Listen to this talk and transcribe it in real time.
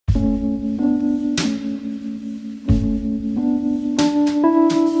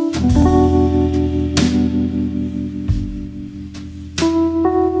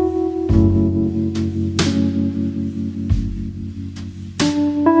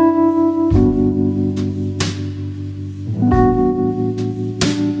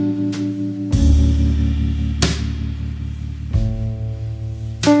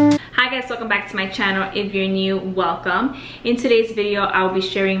back to my channel. If you're new, welcome. In today's video, I'll be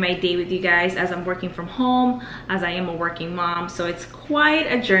sharing my day with you guys as I'm working from home, as I am a working mom, so it's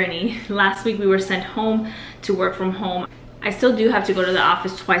quite a journey. Last week we were sent home to work from home. I still do have to go to the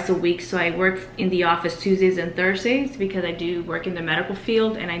office twice a week, so I work in the office Tuesdays and Thursdays because I do work in the medical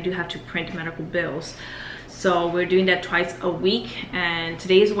field and I do have to print medical bills. So we're doing that twice a week, and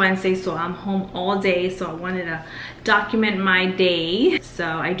today is Wednesday, so I'm home all day, so I wanted to document my day. So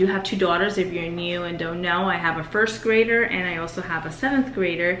I do have two daughters. If you're new and don't know, I have a first grader and I also have a seventh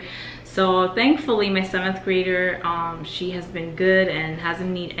grader. So thankfully my seventh grader, she has been good and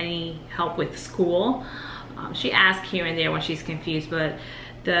hasn't need any help with school. She asks here and there when she's confused, but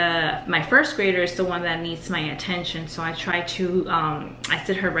my first grader is the one that needs my attention, so I try to I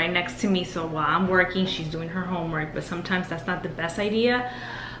sit her right next to me, so while I'm working she's doing her homework. But sometimes that's not the best idea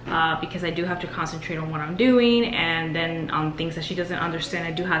because I do have to concentrate on what I'm doing, and then on things that she doesn't understand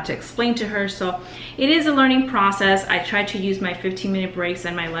I do have to explain to her. So it is a learning process. I try to use my 15-minute breaks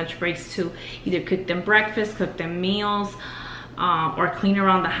and my lunch breaks to either cook them breakfast, cook them meals, or clean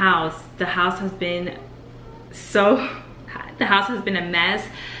around the house. The house has been a mess.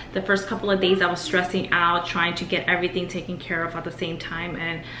 The first couple of days I was stressing out trying to get everything taken care of at the same time,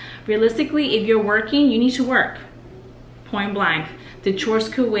 and realistically, if you're working, you need to work, point blank. The chores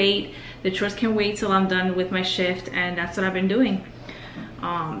could wait. The chores can wait till I'm done with my shift, and that's what I've been doing.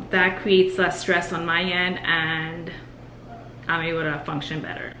 That creates less stress on my end, and I'm able to function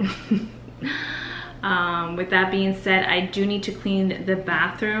better. With that being said, I do need to clean the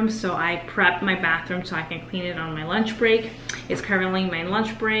bathroom, so I prep my bathroom so I can clean it on my lunch break. It's currently my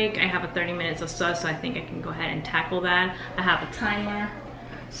lunch break. I have a 30 minutes or so I think I can go ahead and tackle that. I have a timer,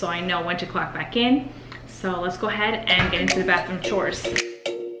 so I know when to clock back in. So let's go ahead and get into the bathroom chores.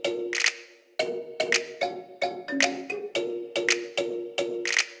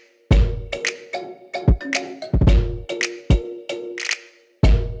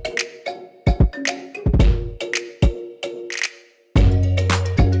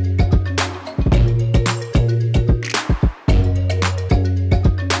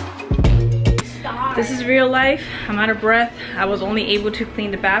 This is real life. I'm out of breath. I was only able to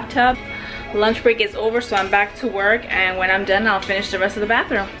clean the bathtub. Lunch break is over, so I'm back to work, and when I'm done, I'll finish the rest of the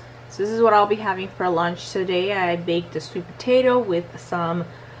bathroom. So this is what I'll be having for lunch today. I baked a sweet potato with some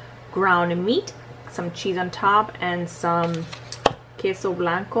ground meat, some cheese on top, and some queso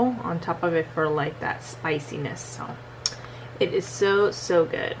blanco on top of it for like that spiciness. So it is so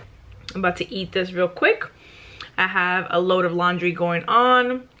good. I'm about to eat this real quick. I have a load of laundry going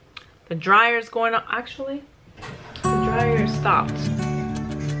on. The dryer's going on. Actually, the dryer stopped.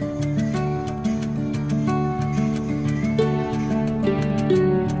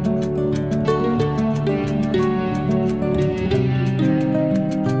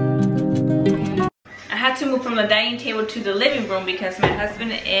 I had to move from the dining table to the living room because my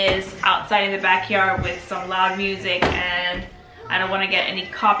husband is outside in the backyard with some loud music, and I don't want to get any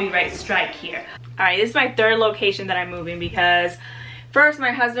copyright strike here. All right, this is my third location that I'm moving because first,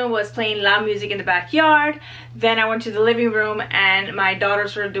 my husband was playing loud music in the backyard. Then I went to the living room and my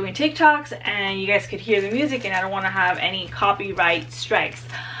daughters were doing TikToks, and you guys could hear the music, and I don't want to have any copyright strikes.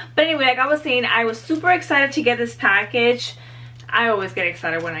 But anyway, like I was saying, I was super excited to get this package. I always get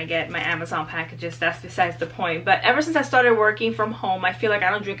excited when I get my Amazon packages. That's besides the point. But ever since I started working from home, I feel like I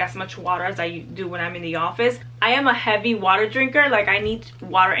don't drink as much water as I do when I'm in the office. I am a heavy water drinker. Like, I need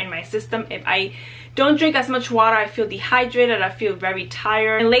water in my system. If I don't drink as much water, I feel dehydrated, I feel very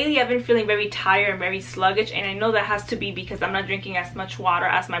tired. And lately I've been feeling very tired and very sluggish, and I know that has to be because I'm not drinking as much water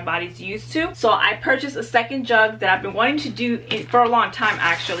as my body's used to. So I purchased a second jug that I've been wanting to do for a long time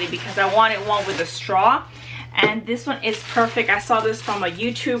actually, because I wanted one with a straw, and this one is perfect. I saw this from a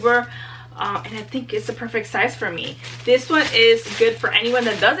YouTuber, and I think it's the perfect size for me. This one is good for anyone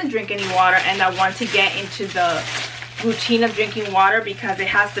that doesn't drink any water and that wants to get into the routine of drinking water because it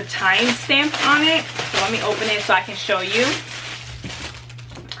has the time stamp on it. So let me open it so I can show you.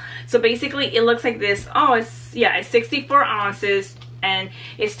 So basically it looks like this. Oh, it's 64 ounces, and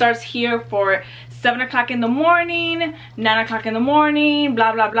it starts here for 7 o'clock in the morning, 9 o'clock in the morning,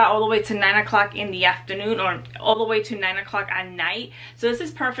 blah blah blah, all the way to 9 o'clock in the afternoon, or all the way to 9 o'clock at night. So this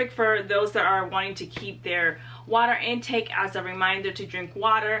is perfect for those that are wanting to keep their water intake as a reminder to drink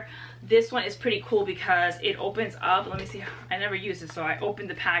water. This one is pretty cool because it opens up. Let me see. I never used it, so I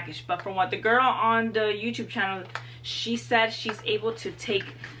opened the package. But from what the girl on the YouTube channel, she said she's able to take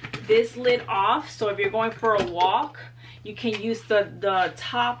this lid off. So if you're going for a walk, you can use the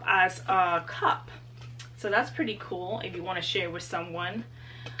top as a cup. So that's pretty cool if you want to share with someone.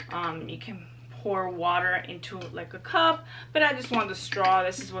 You can pour water into like a cup, but I just want the straw.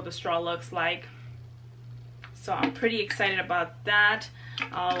 This is what the straw looks like. So I'm pretty excited about that.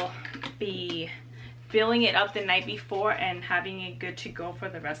 I'll be filling it up the night before and having it good to go for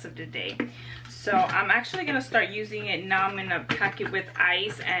the rest of the day. So I'm actually gonna start using it now. I'm gonna pack it with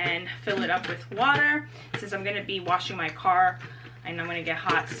ice and fill it up with water since I'm gonna be washing my car and I'm gonna get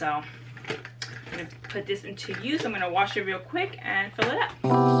hot. So I'm gonna put this into use. I'm gonna wash it real quick and fill it up.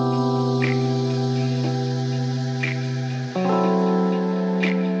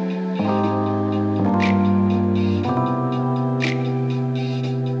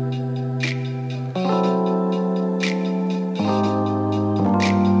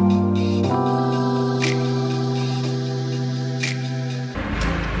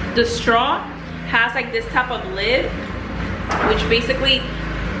 The straw has like this type of lid, which basically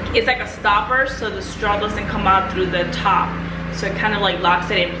is like a stopper so the straw doesn't come out through the top. So it kind of like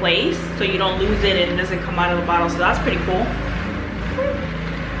locks it in place so you don't lose it and it doesn't come out of the bottle. So that's pretty cool.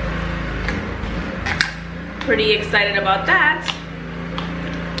 Pretty excited about that.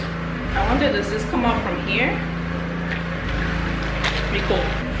 I wonder, does this come out from here? Pretty cool.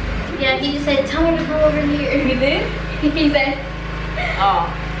 Yeah, he just said, tell me to go over here. He did? He said,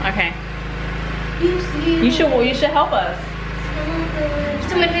 oh. Okay. You should help us.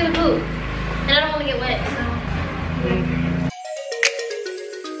 He's too much for the food. And I don't want to get wet, so.